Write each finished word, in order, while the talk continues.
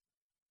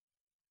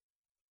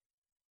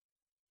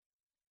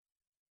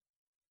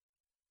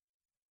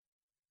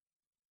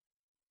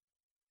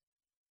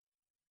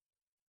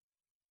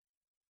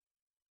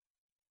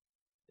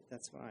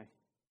That's why.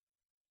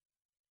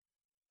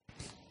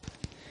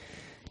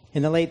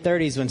 In the late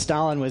 30s, when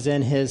Stalin was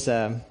in his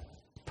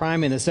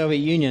prime in the Soviet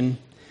Union,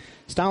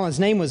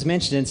 Stalin's name was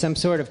mentioned in some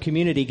sort of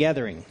community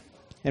gathering.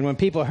 And when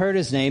people heard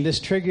his name,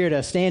 this triggered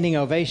a standing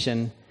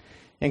ovation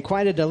and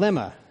quite a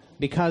dilemma,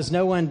 because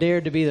no one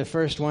dared to be the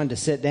first one to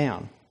sit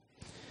down.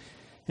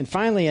 And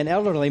finally, an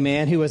elderly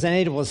man who was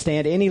unable to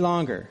stand any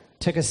longer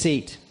took a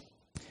seat.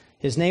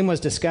 His name was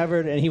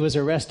discovered, and he was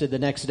arrested the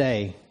next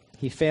day.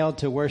 He failed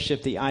to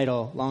worship the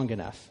idol long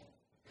enough.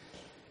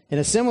 In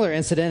a similar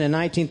incident in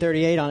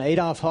 1938, on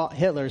Adolf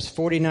Hitler's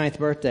 49th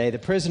birthday, the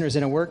prisoners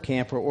in a work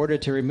camp were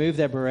ordered to remove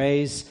their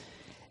berets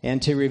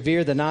and to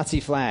revere the Nazi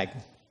flag.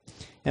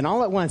 And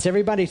all at once,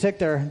 everybody took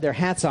their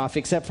hats off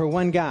except for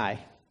one guy,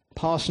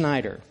 Paul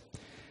Schneider.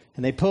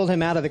 And they pulled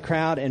him out of the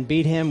crowd and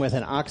beat him with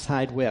an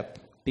oxhide whip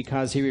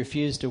because he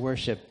refused to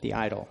worship the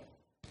idol.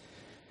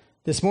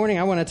 This morning,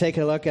 I want to take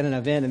a look at an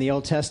event in the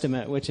Old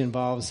Testament which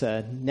involves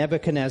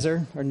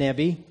Nebuchadnezzar, or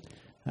Nebi,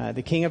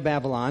 the king of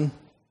Babylon.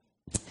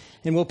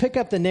 And we'll pick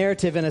up the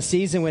narrative in a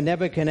season when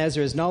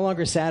Nebuchadnezzar is no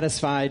longer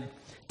satisfied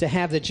to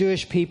have the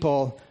Jewish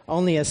people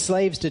only as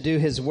slaves to do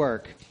his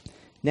work.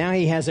 Now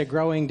he has a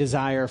growing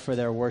desire for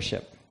their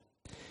worship.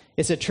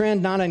 It's a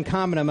trend not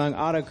uncommon among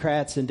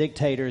autocrats and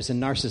dictators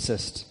and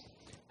narcissists.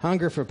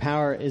 Hunger for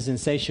power is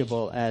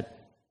insatiable at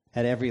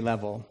every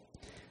level.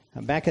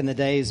 Back in the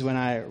days when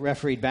I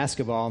refereed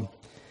basketball,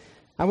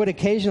 I would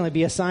occasionally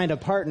be assigned a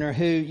partner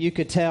who you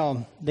could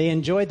tell they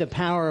enjoyed the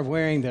power of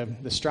wearing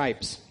the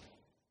stripes.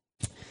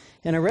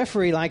 And a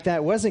referee like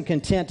that wasn't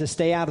content to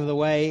stay out of the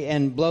way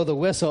and blow the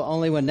whistle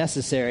only when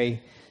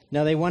necessary.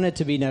 No, they wanted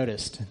to be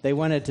noticed. They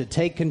wanted to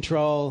take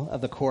control of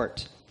the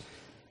court.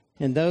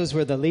 And those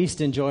were the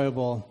least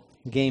enjoyable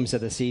games of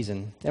the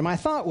season. And my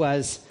thought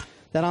was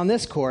that on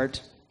this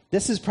court,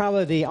 this is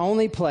probably the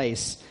only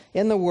place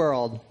in the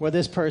world where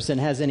this person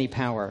has any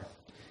power.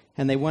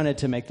 And they wanted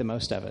to make the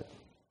most of it.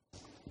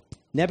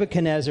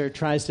 Nebuchadnezzar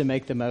tries to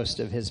make the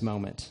most of his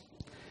moment.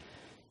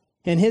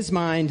 In his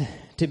mind,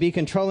 to be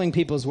controlling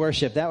people's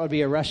worship, that would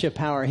be a rush of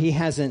power he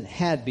hasn't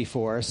had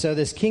before. So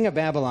this king of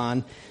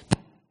Babylon,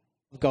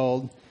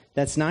 gold,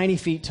 that's 90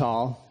 feet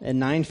tall and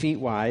 9 feet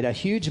wide, a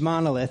huge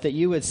monolith that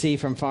you would see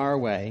from far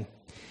away.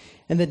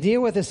 And the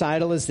deal with this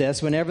idol is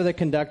this: whenever the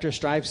conductor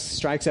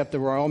strikes up the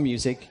royal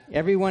music,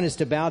 everyone is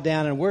to bow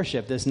down and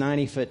worship this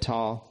 90-foot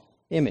tall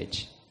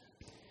image.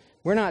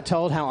 We're not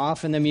told how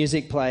often the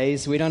music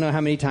plays. We don't know how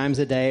many times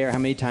a day or how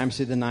many times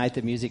through the night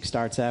the music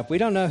starts up. We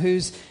don't know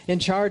who's in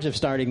charge of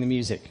starting the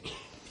music.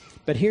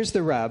 But here's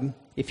the rub.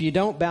 If you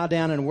don't bow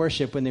down and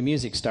worship when the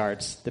music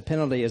starts, the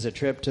penalty is a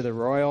trip to the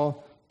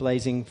royal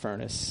blazing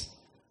furnace.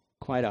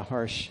 Quite a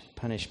harsh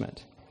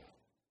punishment.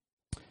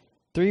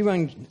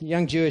 3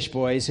 young Jewish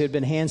boys who had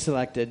been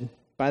hand-selected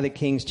by the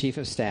king's chief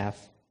of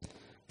staff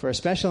for a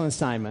special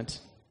assignment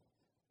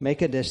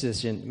make a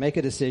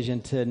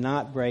decision to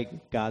not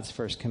break God's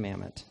first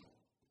commandment.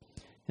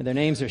 And their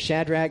names are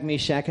Shadrach,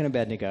 Meshach, and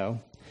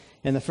Abednego.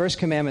 And the first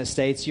commandment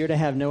states, "You're to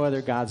have no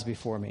other gods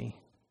before me."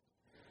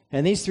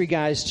 And these 3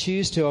 guys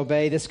choose to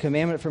obey this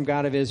commandment from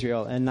God of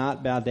Israel and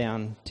not bow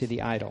down to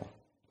the idol.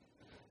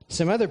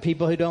 Some other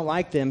people who don't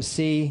like them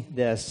see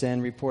this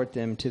and report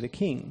them to the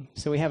king.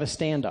 So we have a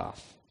standoff.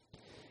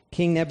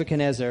 King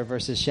Nebuchadnezzar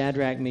versus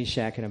Shadrach,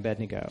 Meshach, and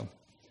Abednego.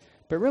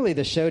 But really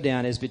the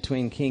showdown is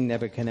between King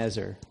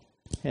Nebuchadnezzar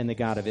and the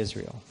God of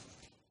Israel.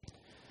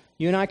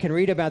 You and I can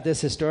read about this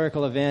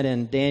historical event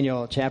in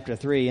Daniel chapter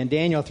 3. In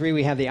Daniel 3,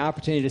 we have the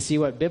opportunity to see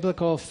what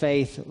biblical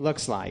faith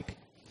looks like,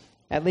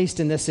 at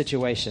least in this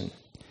situation.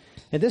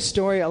 And this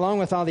story, along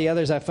with all the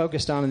others I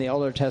focused on in the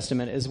Old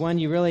Testament, is one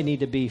you really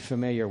need to be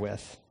familiar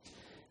with.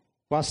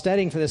 While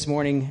studying for this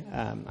morning,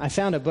 I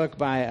found a book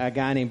by a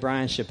guy named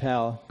Brian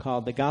Chappell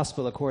called The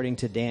Gospel According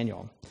to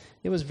Daniel.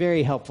 It was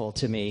very helpful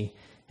to me.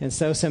 And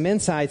so some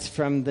insights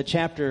from the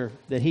chapter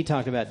that he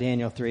talked about,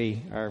 Daniel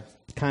 3, are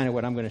kind of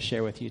what I'm going to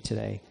share with you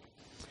today.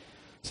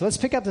 So let's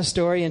pick up the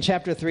story in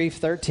chapter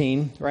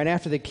 3:13, right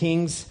after the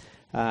king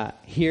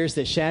hears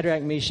that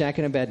Shadrach, Meshach,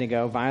 and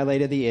Abednego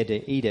violated the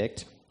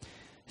edict. It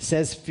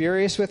says,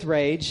 furious with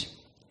rage,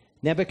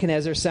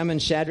 Nebuchadnezzar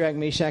summoned Shadrach,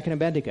 Meshach, and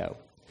Abednego.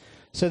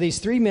 So these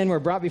 3 men were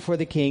brought before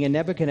the king, and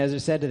Nebuchadnezzar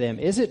said to them,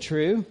 "Is it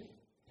true,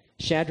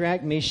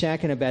 Shadrach,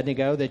 Meshach, and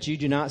Abednego, that you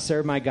do not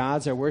serve my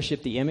gods or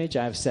worship the image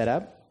I have set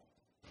up?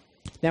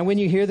 Now when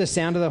you hear the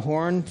sound of the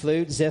horn,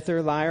 flute,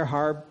 zither, lyre,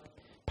 harp,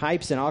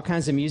 pipes, and all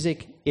kinds of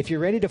music, if you're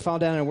ready to fall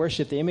down and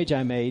worship the image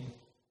I made,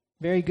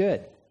 very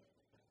good.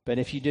 But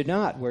if you do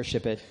not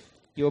worship it,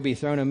 you will be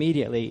thrown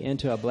immediately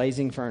into a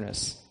blazing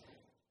furnace.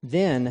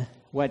 Then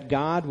what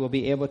God will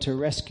be able to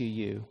rescue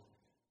you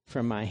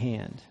from my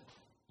hand?"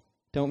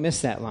 Don't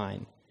miss that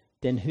line.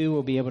 Then who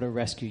will be able to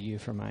rescue you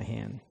from my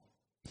hand?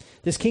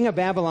 This king of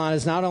Babylon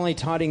is not only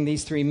taunting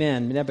these 3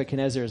 men,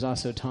 Nebuchadnezzar is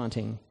also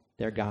taunting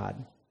their God.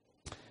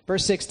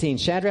 Verse 16,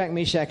 Shadrach,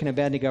 Meshach, and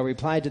Abednego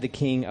replied to the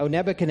king, "O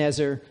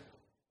Nebuchadnezzar,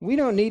 we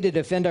don't need to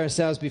defend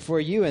ourselves before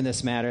you in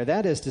this matter.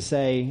 That is to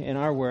say, in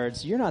our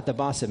words, you're not the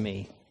boss of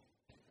me.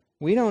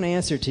 We don't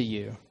answer to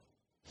you.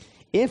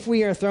 If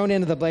we are thrown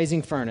into the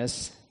blazing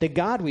furnace, the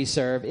God we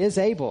serve is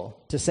able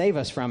to save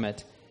us from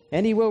it,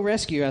 and he will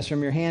rescue us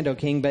from your hand, O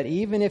king. But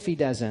even if he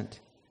doesn't,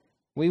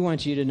 we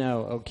want you to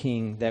know, O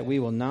king, that we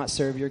will not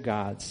serve your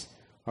gods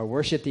or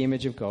worship the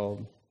image of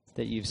gold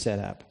that you've set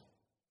up.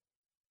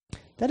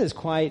 That is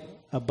quite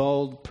a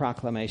bold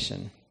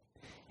proclamation,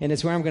 and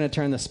it's where I'm going to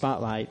turn the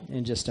spotlight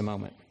in just a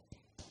moment.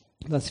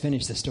 Let's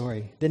finish the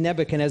story. Then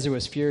Nebuchadnezzar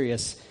was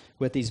furious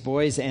with these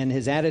boys, and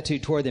his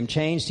attitude toward them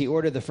changed. He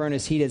ordered the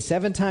furnace heated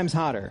 7 times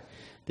hotter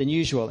than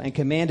usual and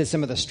commanded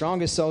some of the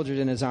strongest soldiers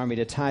in his army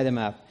to tie them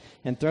up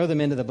and throw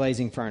them into the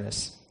blazing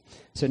furnace.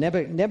 So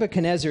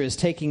Nebuchadnezzar is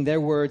taking their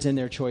words and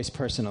their choice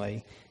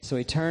personally. So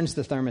he turns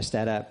the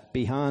thermostat up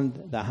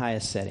beyond the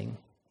highest setting.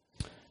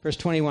 Verse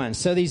 21,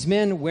 so these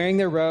men, wearing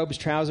their robes,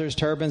 trousers,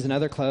 turbans, and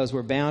other clothes,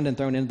 were bound and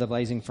thrown into the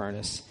blazing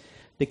furnace.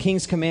 The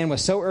king's command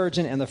was so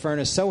urgent and the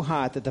furnace so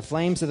hot that the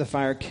flames of the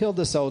fire killed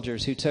the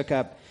soldiers who took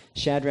up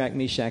Shadrach,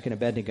 Meshach, and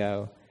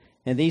Abednego.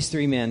 And these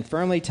 3 men,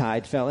 firmly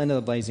tied, fell into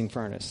the blazing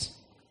furnace.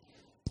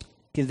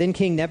 Then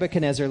King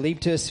Nebuchadnezzar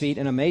leaped to his feet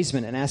in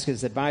amazement and asked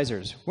his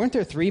advisors, weren't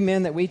there 3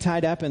 men that we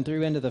tied up and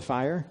threw into the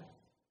fire?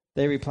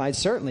 They replied,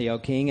 certainly, O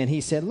king. And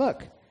he said,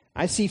 look,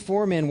 I see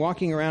 4 men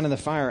walking around in the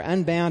fire,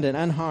 unbound and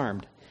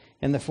unharmed,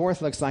 and the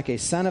 4th looks like a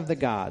son of the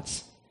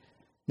gods.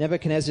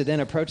 Nebuchadnezzar then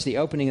approached the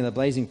opening of the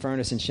blazing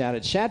furnace and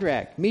shouted,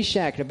 Shadrach,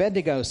 Meshach, and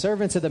Abednego,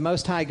 servants of the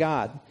Most High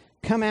God,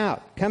 come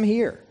out, come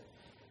here.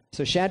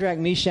 So Shadrach,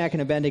 Meshach,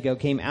 and Abednego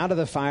came out of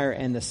the fire,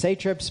 and the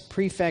satraps,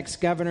 prefects,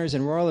 governors,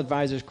 and royal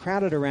advisors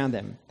crowded around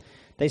them.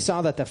 They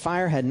saw that the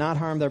fire had not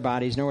harmed their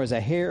bodies, nor was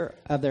a hair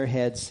of their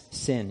heads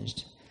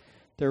singed.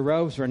 Their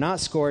robes were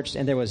not scorched,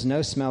 and there was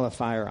no smell of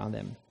fire on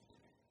them.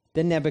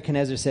 Then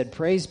Nebuchadnezzar said,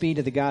 praise be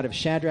to the God of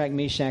Shadrach,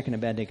 Meshach, and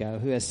Abednego,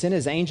 who has sent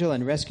his angel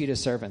and rescued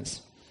his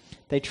servants.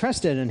 They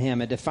trusted in him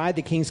and defied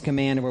the king's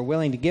command and were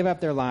willing to give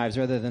up their lives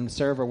rather than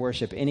serve or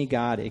worship any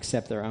god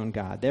except their own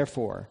God.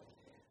 Therefore,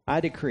 I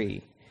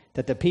decree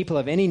that the people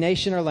of any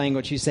nation or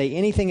language who say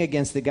anything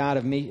against the God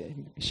of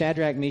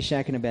Shadrach,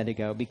 Meshach, and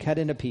Abednego be cut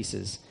into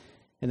pieces,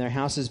 and their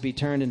houses be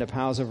turned into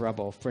piles of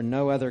rubble, for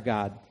no other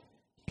God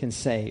can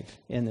save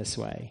in this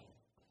way.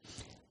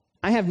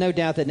 I have no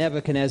doubt that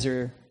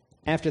Nebuchadnezzar,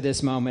 after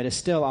this moment, is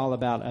still all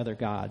about other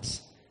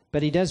gods,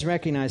 but he does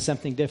recognize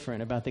something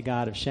different about the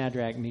God of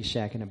Shadrach,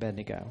 Meshach, and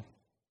Abednego.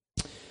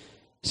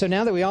 So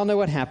now that we all know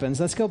what happens,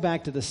 let's go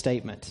back to the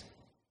statement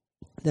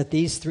that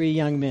these 3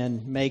 young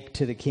men make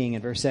to the king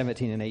in verse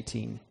 17 and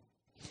 18.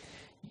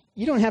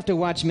 You don't have to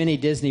watch many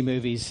Disney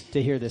movies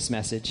to hear this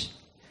message.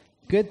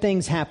 Good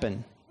things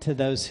happen to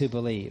those who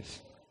believe.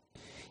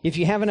 If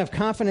you have enough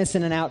confidence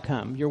in an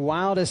outcome, your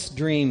wildest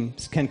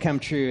dreams can come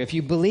true. If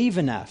you believe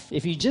enough,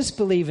 if you just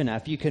believe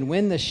enough, you can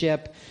win the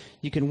ship,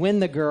 you can win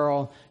the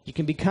girl, you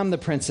can become the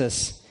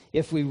princess.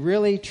 If we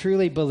really,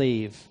 truly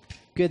believe,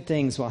 good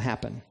things will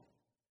happen.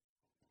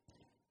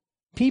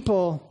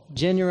 People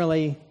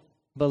generally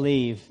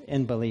believe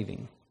in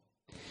believing.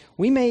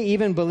 We may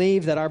even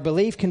believe that our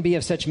belief can be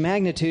of such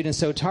magnitude and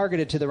so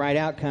targeted to the right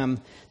outcome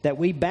that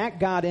we back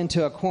God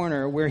into a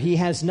corner where he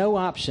has no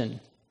option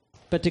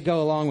but to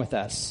go along with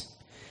us.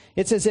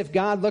 It's as if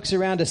God looks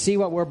around to see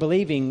what we're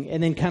believing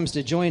and then comes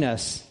to join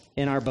us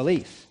in our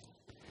belief.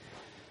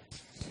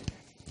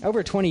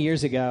 Over 20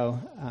 years ago,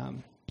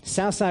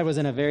 Southside was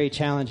in a very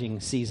challenging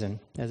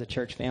season as a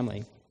church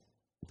family.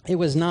 It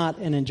was not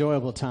an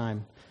enjoyable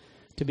time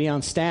to be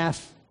on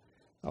staff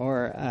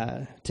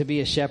or to be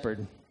a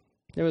shepherd.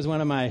 There was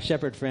one of my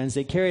shepherd friends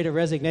that carried a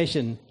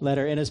resignation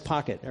letter in his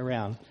pocket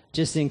around,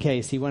 just in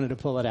case he wanted to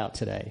pull it out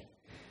today.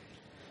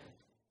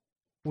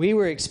 We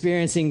were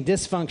experiencing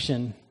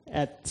dysfunction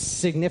at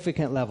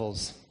significant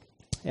levels,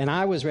 and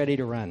I was ready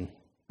to run.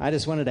 I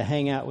just wanted to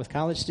hang out with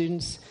college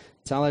students.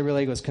 That's all I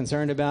really was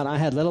concerned about. I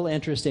had little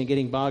interest in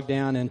getting bogged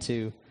down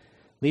into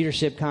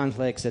leadership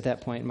conflicts at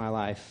that point in my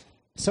life.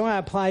 So I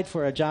applied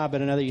for a job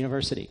at another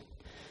university.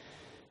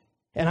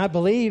 And I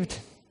believed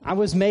I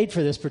was made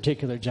for this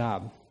particular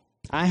job.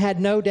 I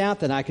had no doubt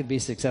that I could be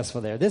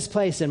successful there. This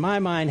place, in my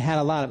mind, had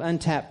a lot of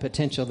untapped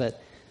potential that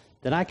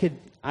I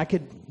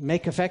could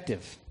make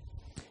effective.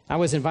 I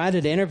was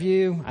invited to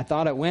interview. I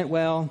thought it went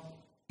well,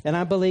 and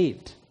I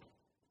believed.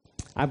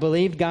 I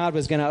believed God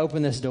was going to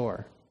open this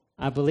door.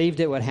 I believed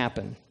it would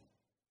happen.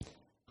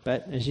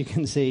 But as you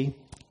can see,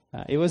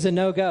 it was a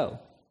no-go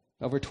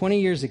over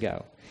 20 years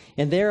ago.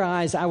 In their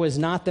eyes, I was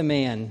not the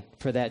man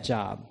for that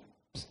job.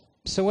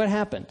 So what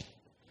happened?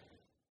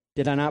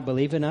 Did I not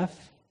believe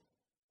enough?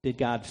 Did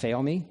God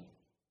fail me?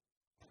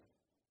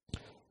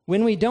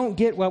 When we don't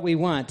get what we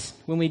want,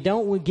 when we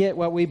don't get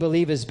what we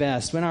believe is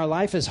best, when our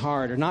life is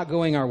hard or not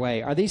going our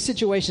way, are these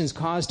situations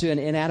caused to an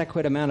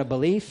inadequate amount of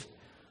belief,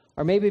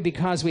 or maybe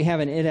because we have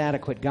an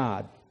inadequate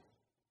God?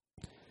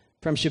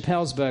 From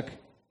Chappelle's book,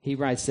 he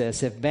writes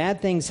this: if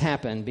bad things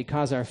happen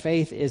because our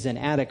faith is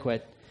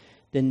inadequate,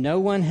 then no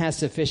one has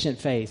sufficient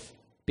faith,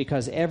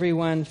 because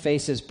everyone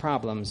faces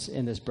problems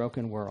in this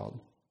broken world.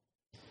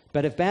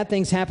 But if bad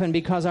things happen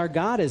because our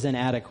God is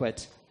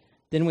inadequate,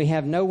 then we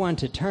have no one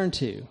to turn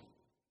to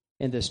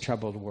in this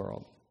troubled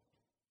world.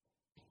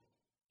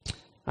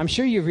 I'm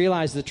sure you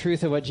realize the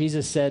truth of what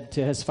Jesus said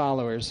to his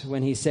followers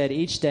when he said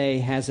each day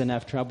has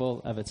enough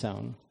trouble of its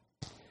own.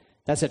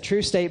 That's a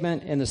true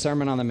statement in the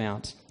Sermon on the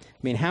Mount. I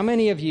mean, how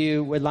many of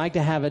you would like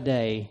to have a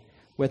day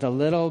with a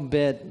little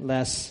bit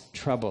less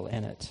trouble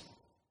in it?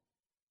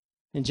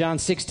 In John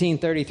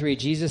 16:33,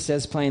 Jesus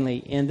says plainly,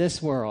 in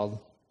this world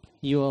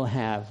you will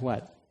have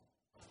what?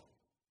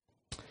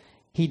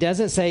 He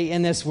doesn't say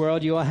in this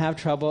world you will have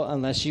trouble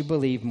unless you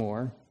believe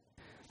more.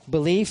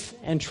 Belief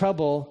and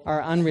trouble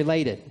are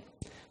unrelated.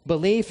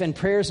 Belief and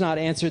prayers not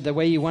answered the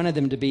way you wanted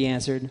them to be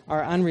answered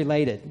are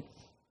unrelated.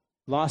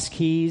 Lost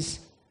keys,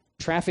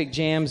 traffic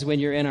jams when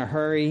you're in a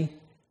hurry,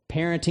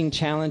 parenting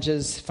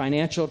challenges,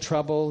 financial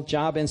trouble,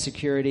 job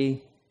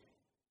insecurity.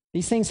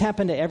 These things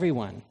happen to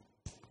everyone,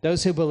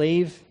 those who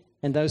believe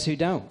and those who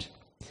don't,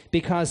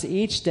 because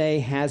each day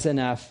has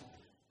enough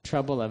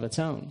trouble of its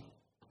own.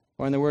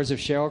 Or in the words of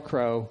Sheryl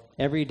Crow,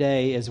 every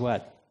day is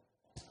what?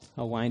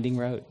 A winding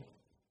road.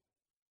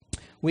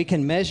 We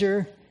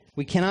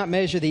cannot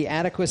measure the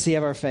adequacy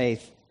of our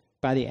faith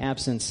by the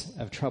absence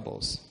of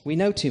troubles. We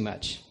know too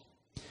much.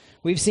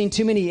 We've seen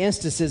too many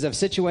instances of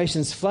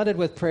situations flooded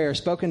with prayer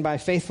spoken by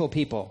faithful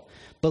people,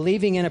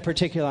 believing in a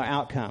particular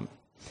outcome,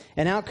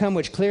 an outcome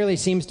which clearly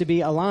seems to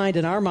be aligned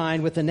in our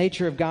mind with the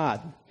nature of God.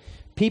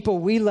 People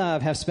we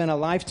love have spent a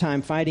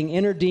lifetime fighting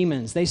inner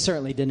demons they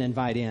certainly didn't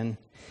invite in.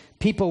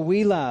 People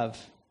we love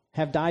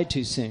have died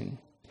too soon.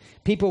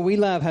 People we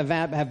love have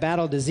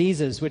battled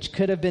diseases which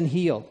could have been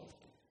healed.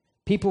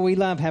 People we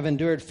love have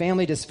endured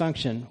family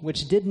dysfunction,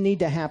 which didn't need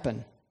to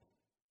happen.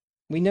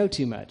 We know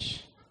too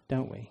much,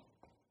 don't we?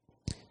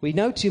 We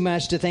know too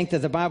much to think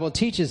that the Bible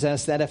teaches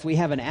us that if we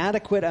have an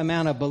adequate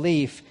amount of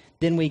belief,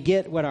 then we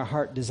get what our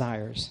heart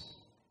desires.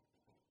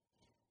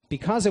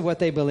 Because of what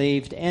they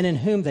believed and in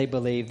whom they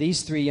believed,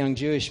 these three young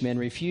Jewish men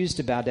refused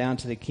to bow down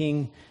to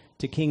King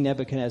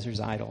Nebuchadnezzar's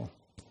idol.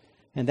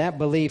 And that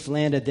belief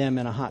landed them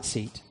in a hot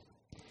seat.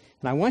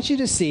 And I want you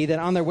to see that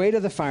on their way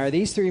to the fire,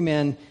 these three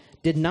men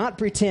did not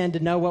pretend to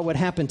know what would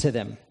happen to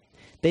them.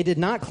 They did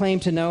not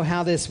claim to know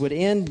how this would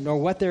end nor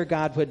what their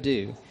God would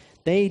do.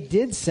 They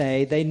did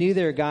say they knew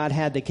their God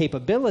had the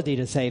capability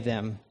to save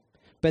them,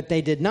 but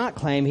they did not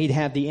claim he'd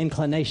have the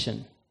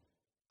inclination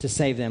to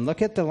save them.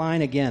 Look at the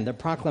line again, the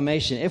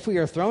proclamation. If we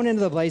are thrown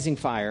into the blazing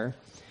fire,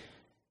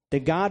 the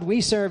God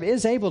we serve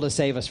is able to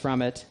save us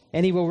from it,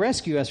 and he will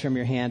rescue us from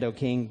your hand, O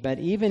king. But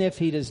even if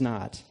he does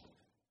not,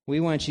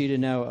 we want you to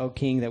know, O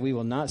king, that we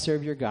will not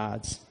serve your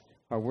gods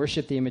or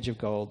worship the image of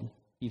gold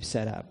you've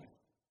set up.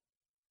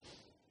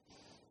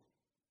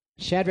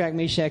 Shadrach,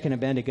 Meshach, and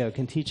Abednego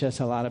can teach us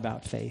a lot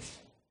about faith,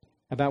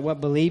 about what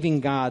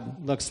believing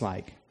God looks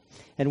like.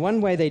 And one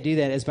way they do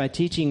that is by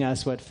teaching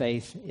us what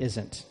faith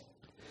isn't.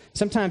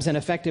 Sometimes an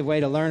effective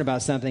way to learn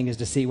about something is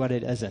to see what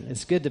it isn't.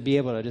 It's good to be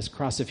able to just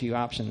cross a few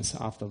options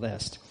off the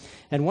list.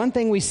 And one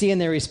thing we see in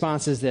their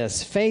response is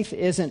this: faith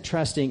isn't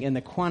trusting in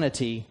the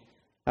quantity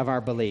of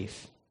our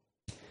belief.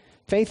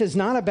 Faith is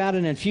not about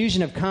an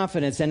infusion of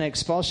confidence and an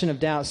expulsion of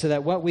doubt so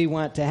that what we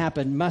want to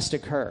happen must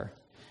occur.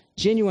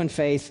 Genuine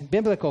faith,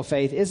 biblical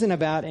faith, isn't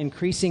about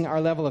increasing our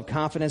level of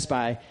confidence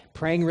by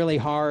praying really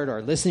hard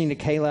or listening to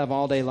Caleb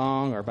all day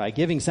long or by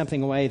giving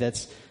something away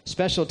that's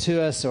special to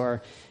us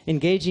or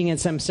engaging in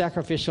some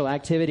sacrificial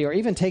activity or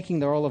even taking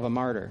the role of a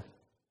martyr.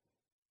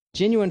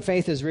 Genuine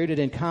faith is rooted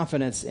in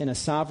confidence in a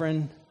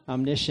sovereign,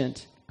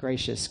 omniscient,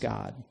 gracious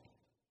God.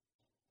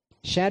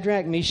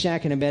 Shadrach,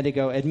 Meshach, and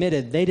Abednego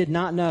admitted they did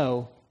not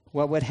know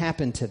what would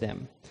happen to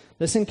them.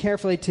 Listen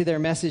carefully to their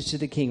message to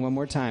the king one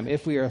more time.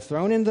 If we are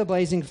thrown into the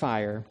blazing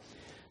fire,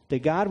 the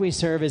God we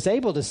serve is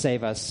able to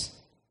save us,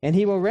 and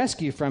he will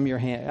rescue us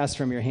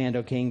from your hand,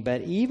 O king.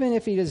 But even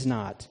if he does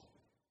not,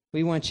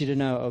 we want you to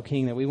know, O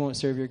king, that we won't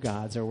serve your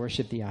gods or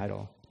worship the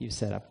idol you've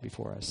set up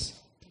before us. Is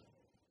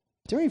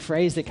there any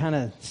phrase that kind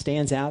of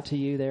stands out to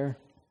you there?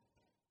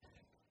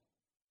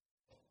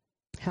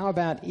 How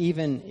about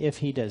even if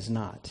he does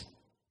not?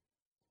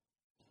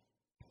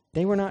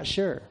 They were not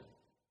sure.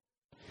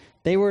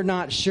 They were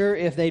not sure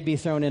if they'd be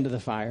thrown into the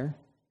fire.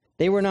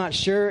 They were not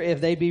sure if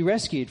they'd be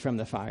rescued from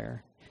the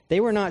fire. They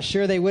were not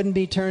sure they wouldn't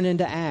be turned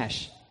into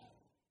ash.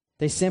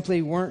 They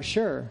simply weren't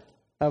sure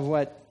of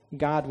what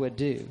God would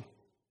do.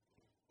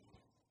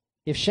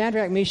 If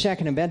Shadrach, Meshach,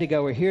 and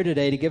Abednego were here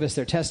today to give us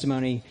their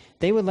testimony,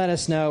 they would let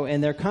us know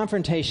in their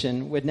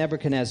confrontation with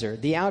Nebuchadnezzar,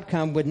 the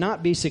outcome would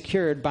not be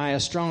secured by a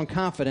strong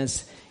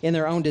confidence in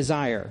their own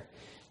desire.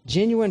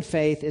 Genuine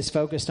faith is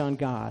focused on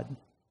God,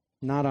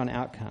 not on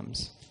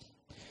outcomes.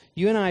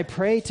 You and I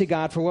pray to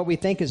God for what we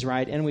think is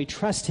right, and we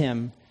trust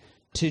him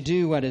to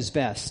do what is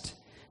best.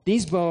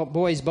 These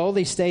boys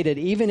boldly stated,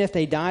 even if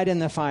they died in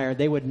the fire,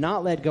 they would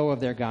not let go of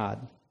their God.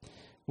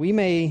 We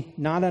may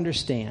not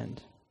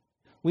understand.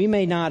 We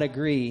may not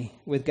agree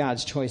with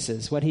God's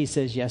choices, what he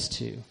says yes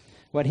to,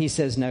 what he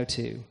says no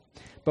to.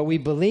 But we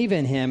believe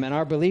in him, and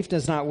our belief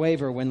does not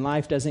waver when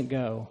life doesn't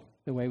go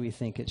the way we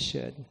think it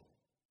should.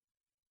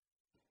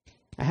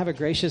 I have a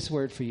gracious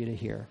word for you to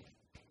hear.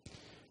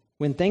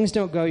 When things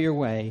don't go your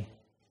way,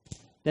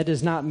 that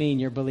does not mean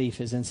your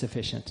belief is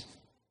insufficient.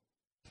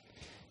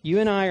 You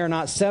and I are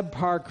not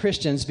subpar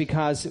Christians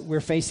because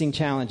we're facing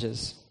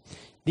challenges.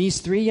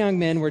 These three young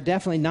men were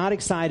definitely not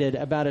excited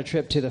about a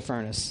trip to the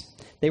furnace.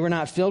 They were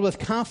not filled with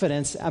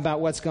confidence about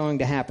what's going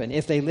to happen.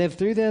 If they lived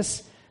through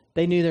this,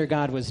 they knew their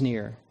God was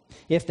near.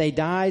 If they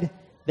died,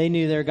 they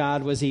knew their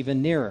God was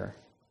even nearer.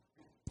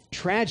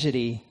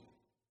 Tragedy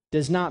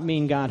does not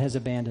mean God has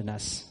abandoned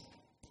us.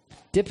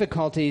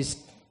 Difficulties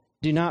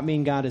do not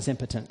mean God is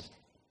impotent.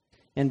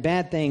 And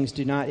bad things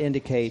do not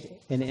indicate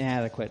an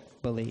inadequate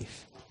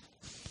belief.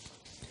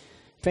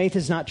 Faith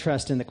is not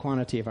trust in the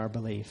quantity of our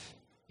belief.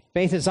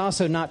 Faith is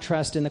also not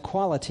trust in the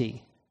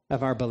quality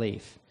of our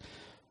belief.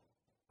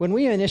 When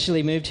we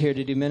initially moved here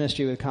to do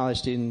ministry with college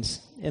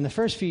students, in the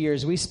first few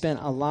years, we spent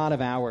a lot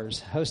of hours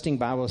hosting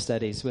Bible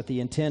studies with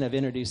the intent of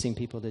introducing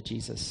people to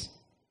Jesus.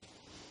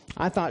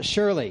 I thought,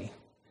 surely,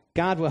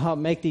 God will help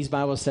make these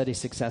Bible studies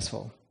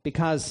successful,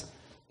 because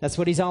that's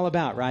what he's all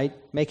about, right?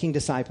 Making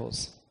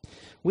disciples.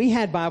 We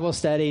had Bible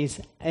studies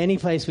any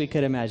place we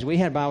could imagine. We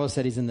had Bible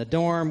studies in the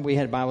dorm. We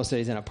had Bible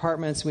studies in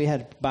apartments. We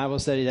had Bible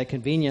studies at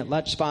convenient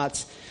lunch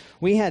spots.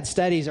 We had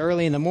studies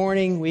early in the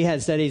morning. We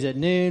had studies at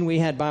noon. We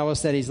had Bible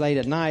studies late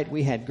at night.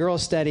 We had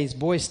girls' studies,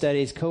 boys'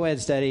 studies,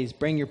 co-ed studies,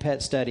 bring your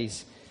pet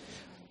studies.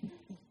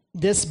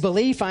 This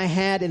belief I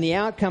had in the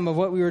outcome of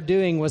what we were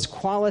doing was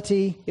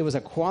quality. It was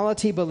a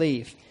quality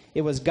belief.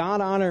 It was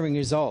God-honoring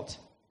result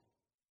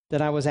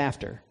that I was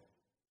after.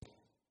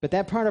 But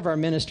that part of our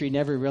ministry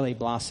never really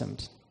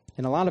blossomed.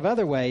 In a lot of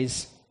other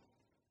ways,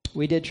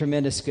 we did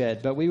tremendous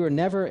good, but we were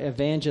never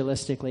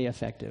evangelistically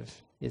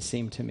effective, it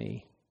seemed to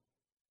me.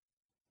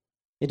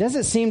 It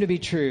doesn't seem to be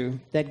true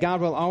that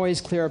God will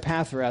always clear a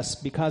path for us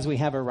because we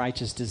have a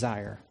righteous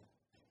desire.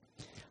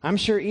 I'm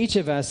sure each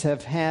of us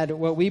have had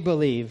what we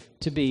believe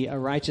to be a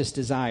righteous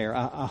desire,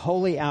 a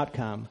holy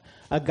outcome,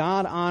 a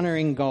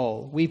God-honoring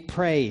goal. We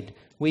prayed,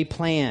 we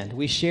planned,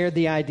 we shared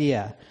the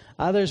idea.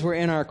 Others were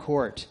in our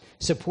court,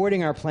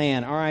 supporting our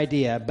plan, our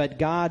idea, but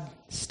God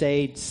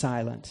stayed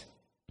silent.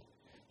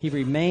 He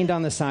remained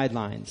on the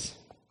sidelines,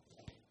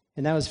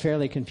 and that was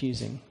fairly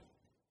confusing.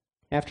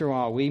 After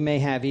all, we may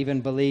have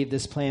even believed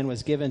this plan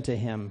was given to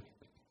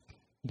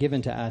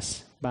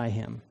us by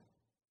him.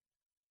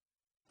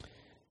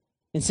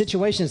 In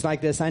situations like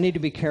this, I need to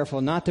be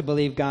careful not to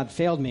believe God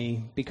failed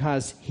me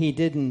because he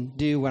didn't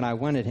do what I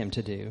wanted him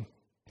to do.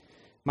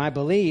 My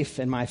belief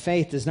and my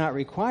faith does not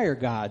require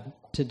God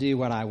to do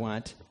what I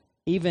want,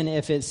 even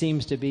if it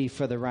seems to be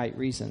for the right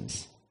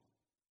reasons.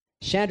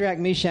 Shadrach,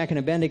 Meshach, and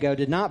Abednego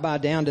did not bow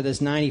down to this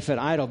 90-foot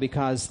idol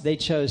because they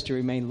chose to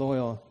remain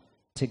loyal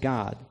to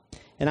God.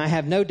 And I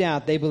have no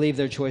doubt they believed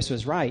their choice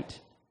was right,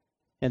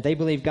 and they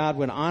believed God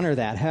would honor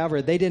that.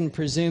 However, they didn't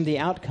presume the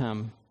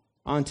outcome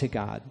onto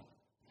God.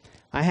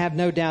 I have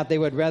no doubt they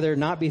would rather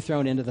not be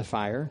thrown into the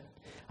fire.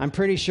 I'm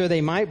pretty sure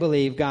they might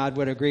believe God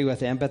would agree with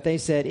them, but they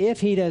said,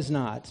 if he does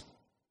not,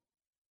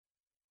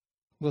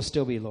 we'll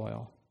still be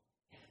loyal.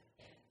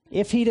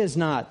 If he does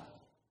not,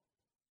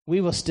 we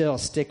will still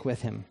stick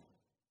with him.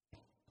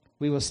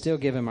 We will still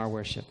give him our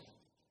worship.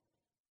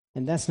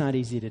 And that's not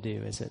easy to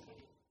do, is it?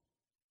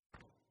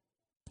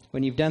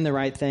 When you've done the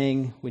right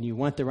thing, when you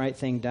want the right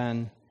thing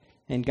done,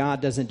 and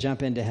God doesn't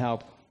jump in to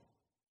help,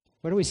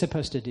 what are we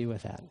supposed to do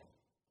with that?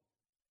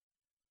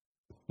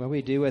 Well,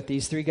 we do what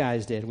these three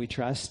guys did. We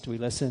trust, we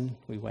listen,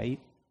 we wait,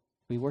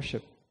 we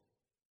worship.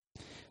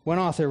 One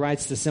author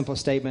writes the simple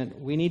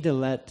statement, we need to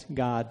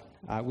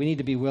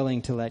be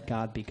willing to let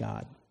God be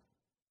God.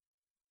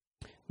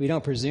 We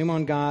don't presume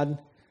on God.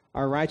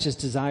 Our righteous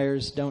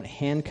desires don't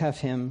handcuff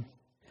him.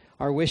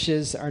 Our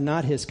wishes are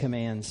not his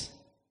commands.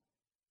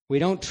 We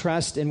don't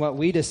trust in what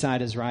we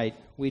decide is right.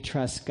 We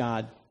trust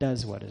God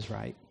does what is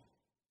right.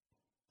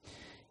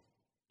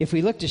 If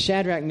we look to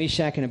Shadrach,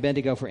 Meshach, and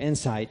Abednego for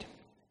insight,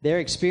 their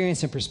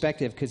experience and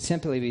perspective could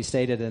simply be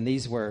stated in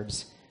these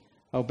words: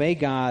 obey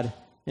God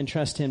and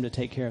trust him to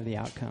take care of the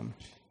outcome.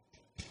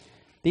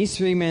 These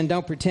three men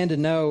don't pretend to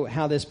know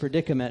how this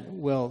predicament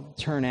will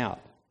turn out.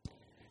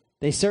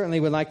 They certainly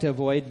would like to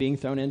avoid being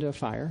thrown into a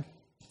fire.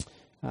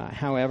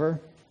 However,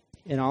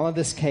 in all of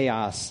this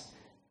chaos,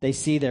 they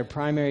see their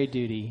primary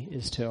duty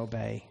is to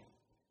obey.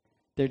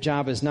 Their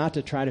job is not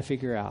to try to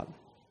figure out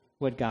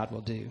what God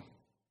will do.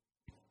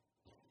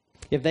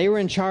 If they were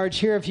in charge,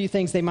 here are a few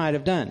things they might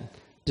have done.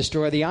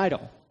 Destroy the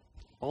idol,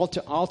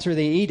 alter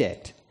the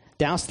edict,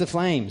 douse the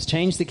flames,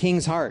 change the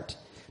king's heart.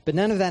 But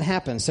none of that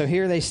happened, so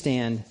here they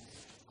stand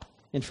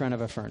in front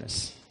of a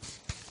furnace.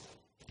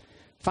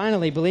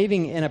 Finally,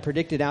 believing in a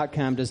predicted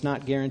outcome does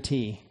not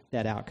guarantee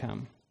that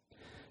outcome.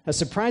 A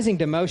surprising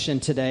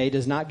demotion today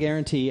does not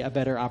guarantee a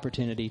better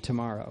opportunity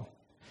tomorrow.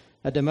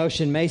 A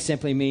demotion may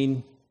simply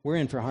mean we're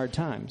in for hard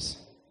times.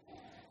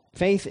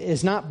 Faith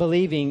is not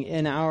believing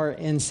in our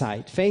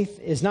insight. Faith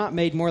is not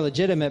made more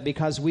legitimate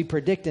because we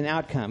predict an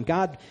outcome.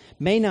 God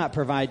may not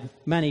provide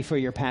money for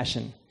your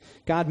passion.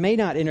 God may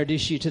not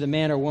introduce you to the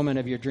man or woman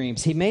of your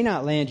dreams. He may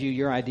not land you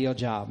your ideal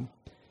job.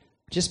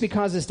 Just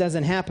because this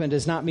doesn't happen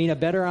does not mean a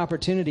better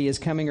opportunity is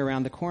coming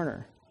around the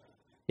corner.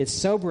 It's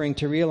sobering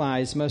to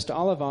realize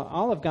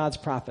all of God's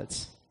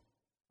prophets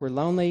were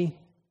lonely,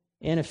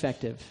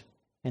 ineffective,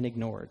 and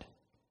ignored.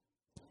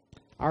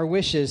 Our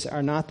wishes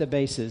are not the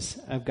basis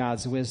of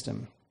God's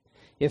wisdom.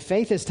 If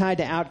faith is tied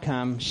to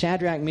outcome,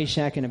 Shadrach,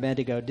 Meshach, and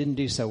Abednego didn't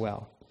do so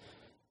well.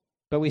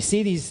 But we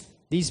see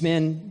these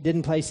men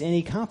didn't place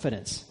any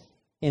confidence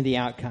in the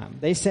outcome.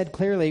 They said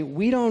clearly,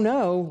 we don't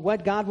know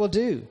what God will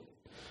do.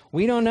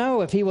 We don't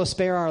know if he will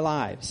spare our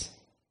lives.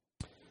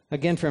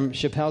 Again, from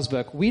Chappelle's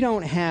book, we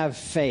don't have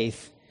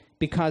faith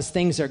because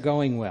things are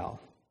going well.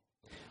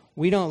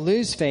 We don't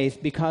lose faith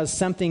because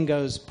something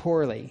goes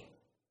poorly.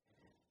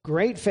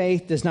 Great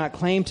faith does not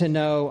claim to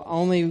know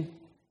only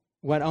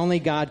what only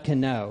God can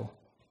know.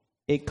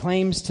 It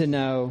claims to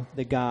know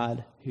the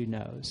God who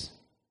knows.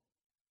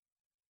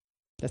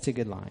 That's a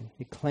good line.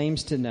 It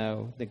claims to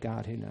know the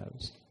God who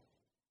knows.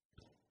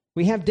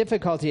 We have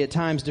difficulty at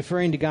times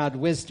deferring to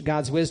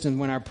God's wisdom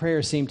when our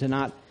prayers seem to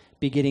not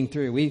be getting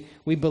through.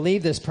 We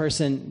believe this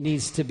person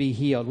needs to be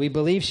healed. We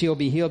believe she will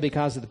be healed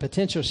because of the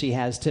potential she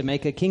has to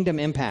make a kingdom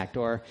impact,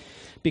 or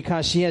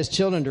because she has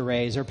children to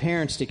raise or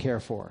parents to care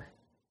for.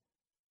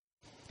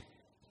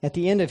 At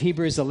the end of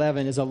Hebrews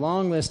 11 is a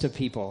long list of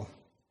people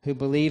who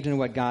believed in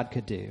what God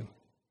could do.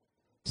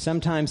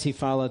 Sometimes he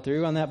followed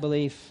through on that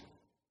belief,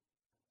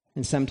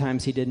 and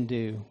sometimes he didn't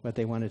do what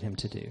they wanted him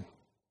to do.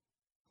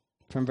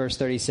 From verse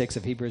 36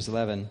 of Hebrews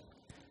 11,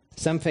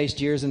 some faced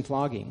jeers and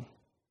flogging,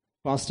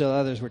 while still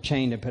others were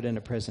chained and put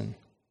into prison.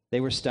 They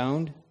were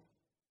stoned.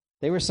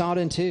 They were sawed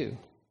in two.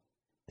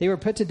 They were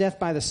put to death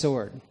by the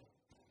sword.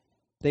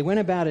 They went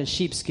about in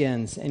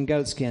sheepskins and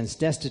goatskins,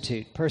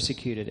 destitute,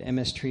 persecuted, and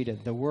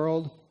mistreated. The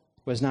world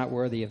was not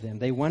worthy of them.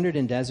 They wandered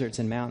in deserts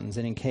and mountains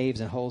and in caves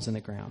and holes in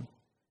the ground.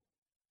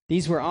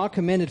 These were all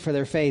commended for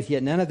their faith,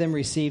 yet none of them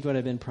received what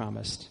had been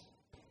promised.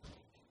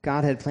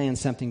 God had planned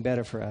something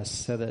better for us,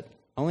 so that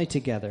only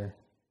together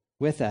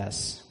with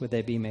us would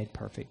they be made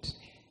perfect.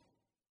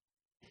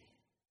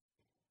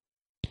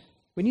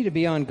 We need to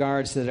be on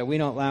guard so that we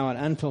don't allow an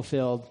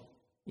unfulfilled,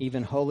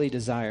 even holy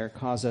desire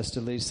cause us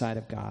to lose sight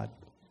of God,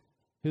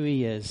 who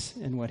he is,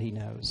 and what he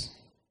knows.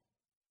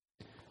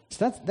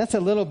 So that's a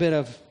little bit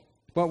of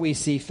what we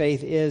see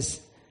faith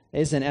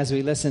isn't as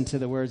we listen to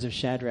the words of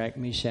Shadrach,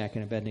 Meshach,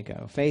 and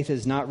Abednego. Faith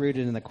is not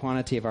rooted in the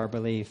quantity of our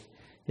belief.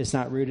 It's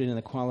not rooted in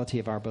the quality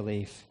of our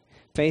belief.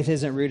 Faith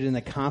isn't rooted in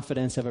the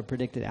confidence of a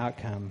predicted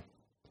outcome.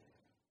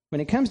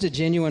 When it comes to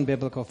genuine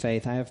biblical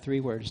faith, I have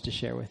 3 words to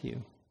share with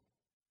you.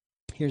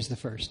 Here's the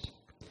first.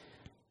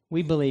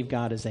 We believe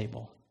God is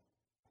able.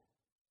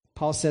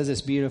 Paul says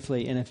this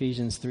beautifully in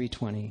Ephesians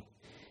 3:20.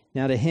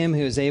 Now to him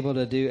who is able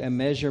to do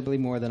immeasurably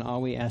more than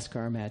all we ask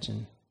or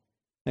imagine,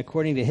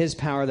 according to his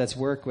power that's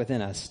worked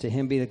within us, to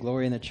him be the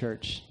glory in the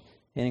church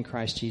and in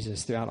Christ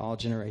Jesus throughout all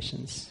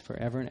generations,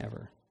 forever and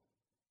ever.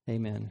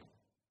 Amen.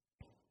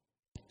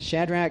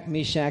 Shadrach,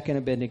 Meshach, and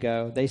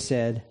Abednego, they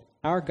said,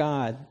 our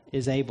God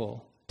is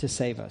able to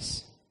save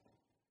us.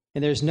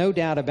 And there's no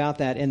doubt about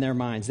that in their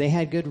minds. They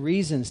had good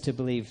reasons to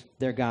believe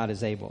their God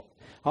is able.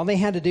 All they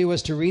had to do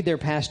was to read their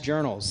past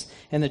journals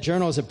and the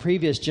journals of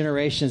previous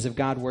generations of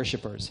God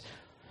worshipers.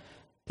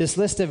 This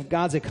list of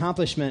God's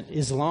accomplishment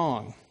is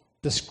long.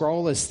 The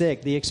scroll is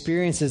thick. The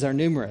experiences are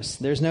numerous.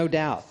 There's no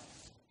doubt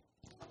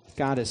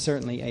God is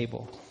certainly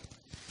able.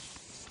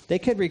 They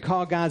could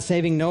recall God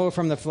saving Noah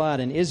from the flood,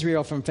 and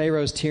Israel from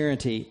Pharaoh's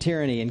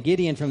tyranny, and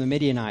Gideon from the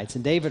Midianites,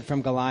 and David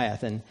from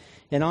Goliath, and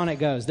on it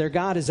goes. Their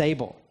God is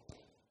able.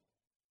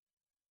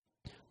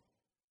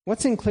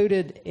 What's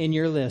included in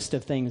your list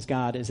of things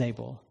God is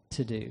able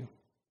to do?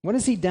 What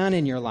has he done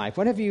in your life?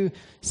 What have you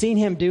seen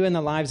him do in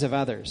the lives of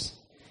others?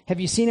 Have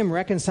you seen him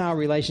reconcile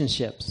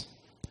relationships?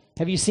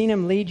 Have you seen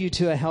him lead you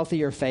to a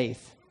healthier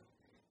faith?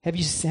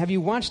 Have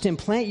you watched him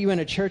plant you in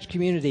a church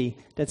community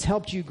that's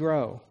helped you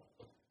grow?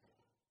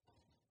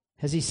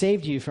 Has he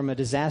saved you from a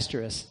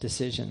disastrous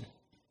decision?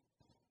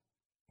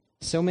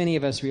 So many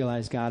of us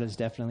realize God is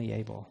definitely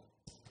able.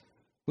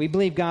 We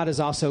believe God is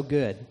also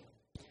good.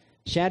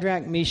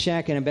 Shadrach,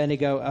 Meshach, and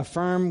Abednego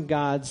affirm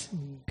God's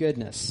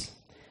goodness.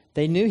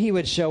 They knew he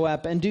would show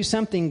up and do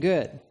something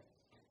good.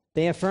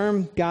 They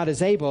affirm God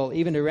is able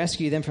even to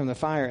rescue them from the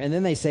fire. And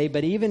then they say,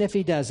 but even if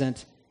he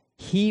doesn't,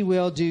 he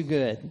will do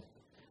good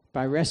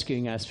by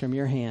rescuing us from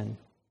your hand,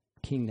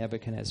 King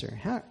Nebuchadnezzar.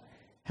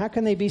 How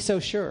can they be so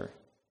sure?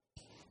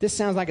 This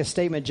sounds like a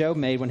statement Job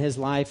made when his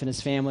life and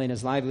his family and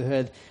his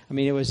livelihood,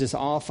 it was just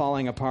all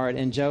falling apart.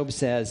 And Job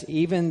says,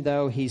 even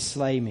though he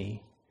slay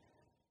me,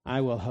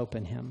 I will hope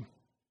in him.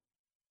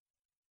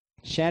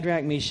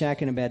 Shadrach,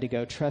 Meshach, and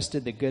Abednego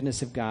trusted the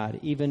goodness of God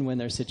even when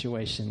their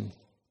situation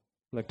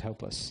looked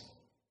hopeless.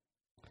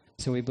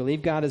 So we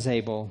believe God is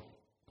able.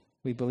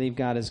 We believe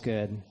God is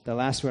good. The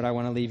last word I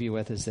want to leave you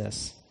with is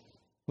this.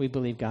 We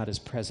believe God is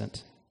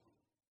present.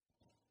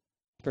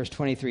 Verse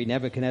 23,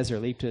 Nebuchadnezzar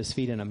leaped to his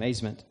feet in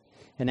amazement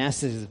and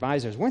asked his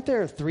advisors, weren't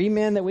there 3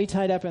 men that we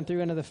tied up and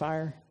threw into the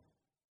fire?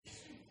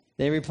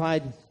 They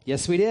replied,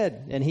 yes, we did.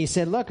 And he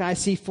said, look, I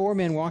see 4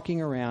 men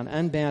walking around,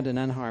 unbound and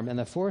unharmed, and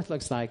the 4th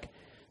looks like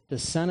the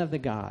son of the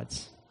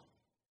gods.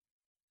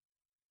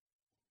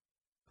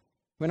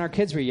 When our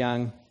kids were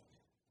young,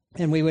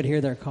 and we would hear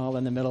their call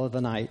in the middle of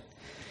the night,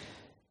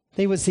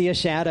 they would see a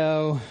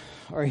shadow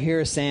or hear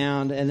a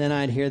sound, and then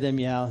I'd hear them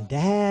yell,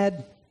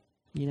 "Dad,"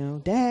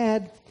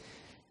 "Dad."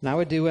 And I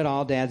would do what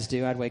all dads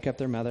do. I'd wake up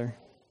their mother.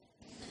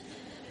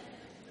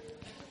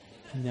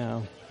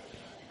 No.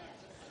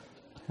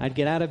 I'd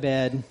get out of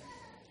bed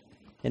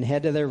and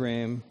head to their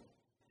room.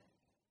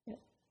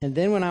 And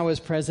then when I was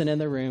present in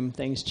the room,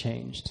 things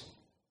changed.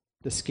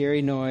 The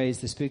scary noise,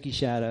 the spooky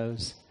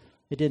shadows,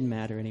 it didn't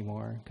matter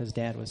anymore because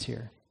Dad was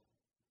here.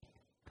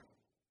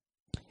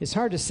 It's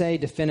hard to say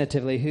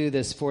definitively who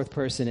this fourth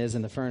person is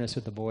in the furnace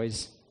with the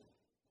boys.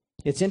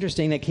 It's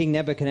interesting that King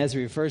Nebuchadnezzar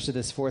refers to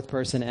this fourth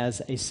person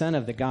as a son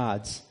of the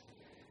gods,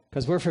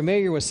 because we're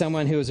familiar with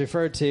someone who is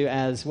referred to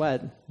as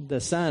what?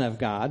 The Son of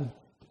God,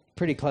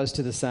 pretty close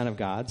to the Son of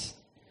Gods.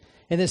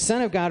 And this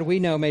Son of God, we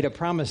know, made a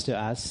promise to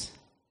us.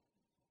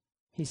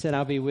 He said,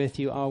 "I'll be with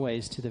you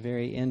always to the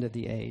very end of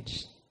the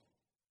age."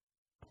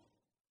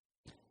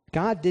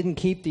 God didn't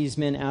keep these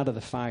men out of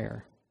the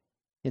fire.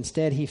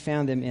 Instead, he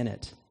found them in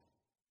it.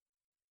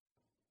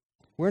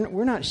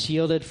 We're not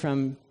shielded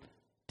from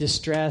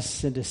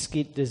distress and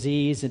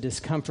disease and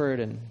discomfort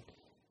and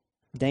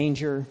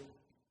danger,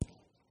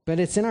 but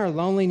it's in our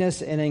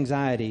loneliness and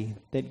anxiety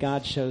that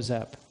God shows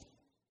up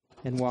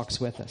and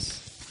walks with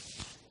us.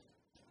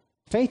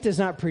 Faith does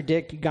not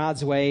predict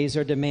God's ways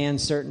or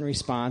demand certain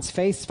response.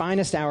 Faith's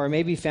finest hour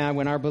may be found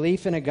when our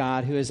belief in a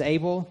God who is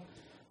able,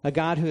 a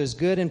God who is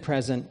good and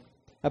present,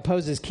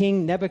 opposes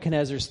King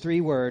Nebuchadnezzar's 3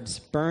 words,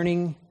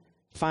 burning,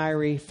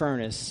 fiery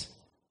furnace,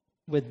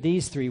 with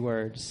these 3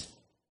 words,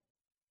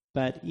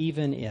 "But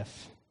even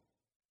if."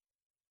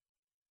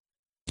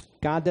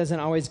 God doesn't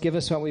always give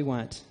us what we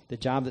want, the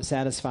job that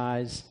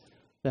satisfies,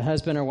 the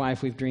husband or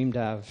wife we've dreamed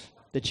of,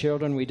 the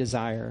children we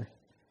desire,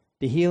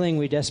 the healing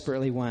we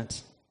desperately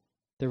want,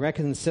 the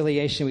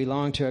reconciliation we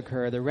long to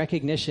occur, the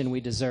recognition we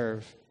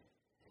deserve.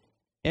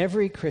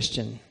 Every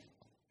Christian,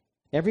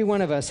 every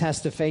one of us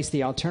has to face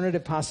the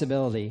alternative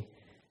possibility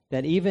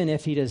that even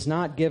if he does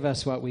not give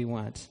us what we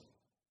want,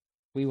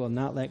 we will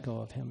not let go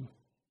of him.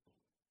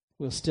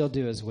 We'll still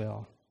do his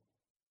will.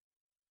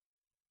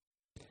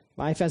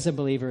 Life as a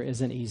believer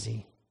isn't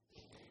easy.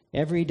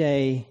 Every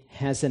day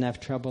has enough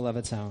trouble of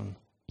its own.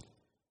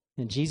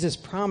 And Jesus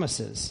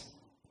promises,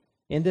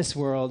 in this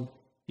world,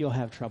 you'll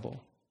have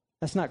trouble.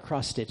 That's not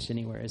cross-stitched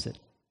anywhere, is it?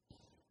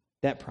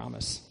 That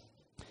promise.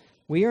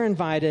 We are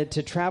invited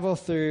to travel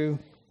through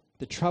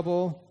the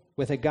trouble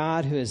with a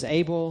God who is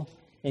able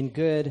and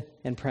good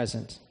and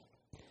present.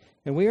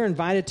 And we are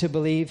invited to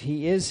believe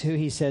he is who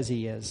he says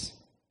he is.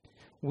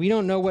 We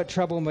don't know what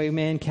trouble we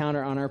may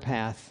encounter on our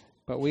path,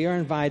 but we are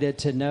invited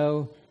to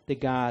know the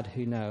God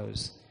who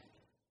knows.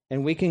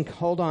 And we can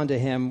hold on to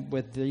him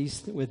with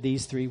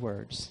these 3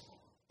 words.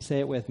 Say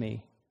it with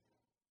me.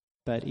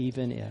 But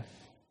even if.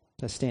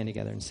 Let's stand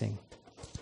together and sing.